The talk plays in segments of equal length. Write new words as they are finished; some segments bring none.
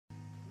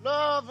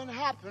love and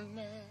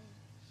happiness.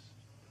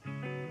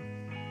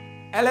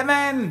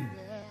 EL-Emen,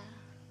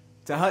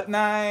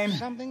 Tehut-9,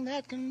 Something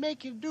that can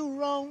make you do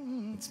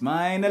wrong. it's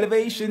mine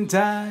elevation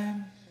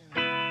time.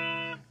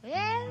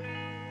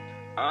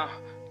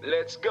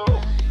 Let's go.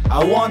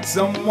 I want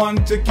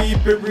someone to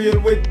keep it real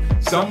with,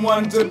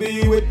 someone to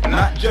be with,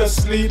 not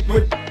just sleep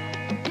with,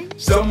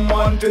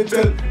 someone to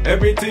tell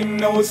everything,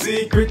 no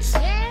secrets.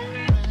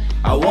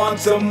 I want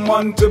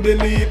someone to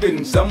believe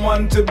in,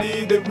 someone to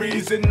be the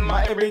reason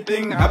my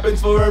everything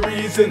happens for a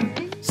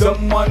reason.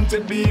 Someone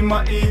to be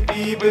my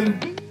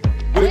even,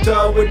 with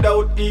or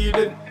without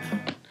Eden.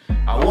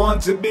 I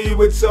want to be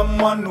with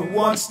someone who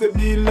wants to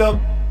be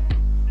loved,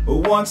 who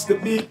wants to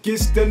be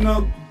kissed and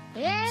hugged.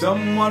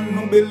 Someone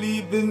who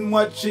believes in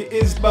what she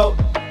is about,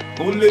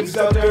 who lives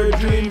out her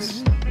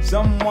dreams.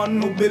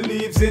 Someone who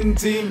believes in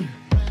team.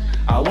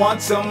 I want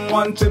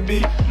someone to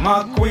be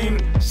my queen,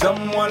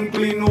 someone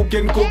clean who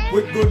can cook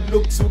with good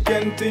looks, who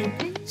can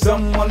think,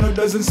 someone who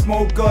doesn't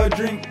smoke or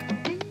drink.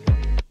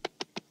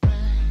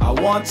 I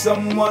want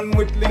someone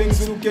with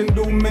links who can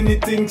do many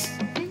things,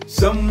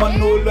 someone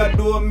who'll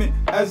adore me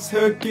as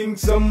her king,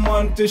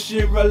 someone to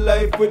share a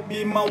life with,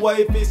 be my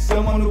wifey,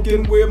 someone who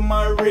can wear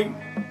my ring.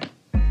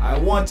 I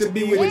want to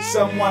be with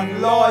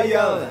someone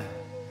loyal,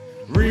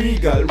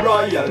 regal,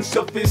 royal,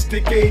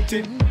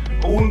 sophisticated,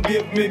 who'll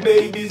give me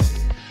babies.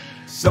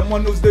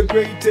 Someone who's the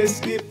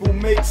greatest gift, who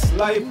makes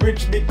life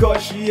rich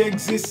because she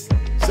exists.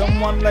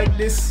 Someone like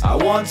this. I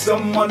want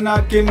someone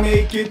I can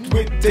make it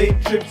with,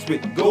 take trips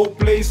with, go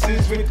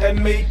places with,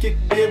 and make it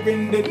there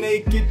in the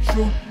naked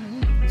truth.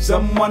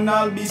 Someone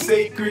I'll be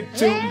sacred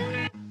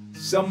to,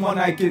 someone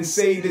I can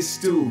say this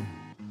to.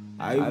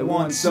 I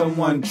want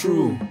someone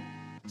true,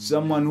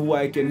 someone who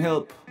I can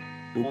help,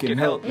 who can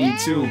help me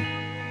too.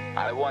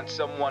 I want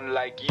someone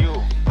like you.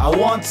 I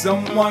want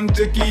someone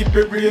to keep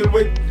it real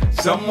with,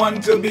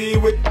 someone to be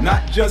with,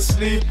 not just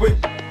sleep with,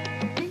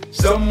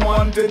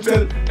 someone to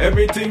tell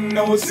everything,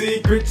 no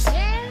secrets.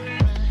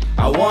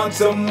 I want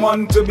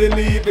someone to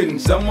believe in,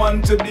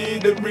 someone to be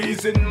the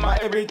reason my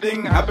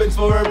everything happens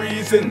for a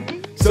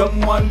reason.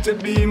 Someone to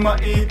be my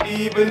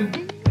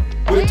even,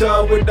 with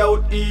or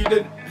without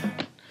Eden.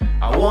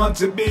 I want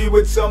to be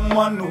with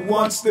someone who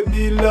wants to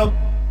be loved,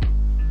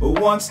 who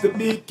wants to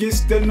be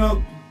kissed and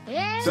hugged.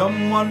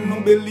 Someone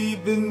who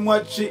believes in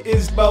what she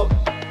is about,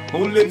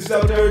 who lives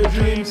out her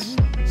dreams.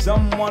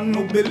 Someone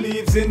who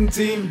believes in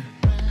team.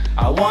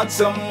 I want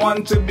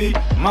someone to be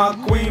my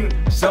queen,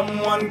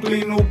 someone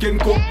clean who can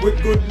cook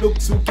with good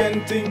looks, who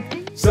can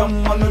think,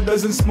 someone who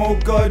doesn't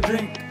smoke or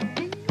drink.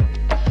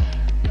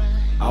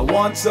 I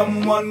want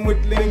someone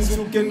with links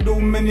who can do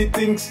many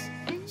things,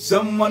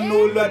 someone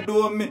who'll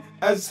adore me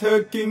as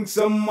her king,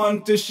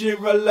 someone to share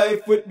a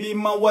life with, be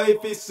my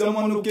wifey,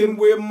 someone who can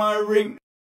wear my ring.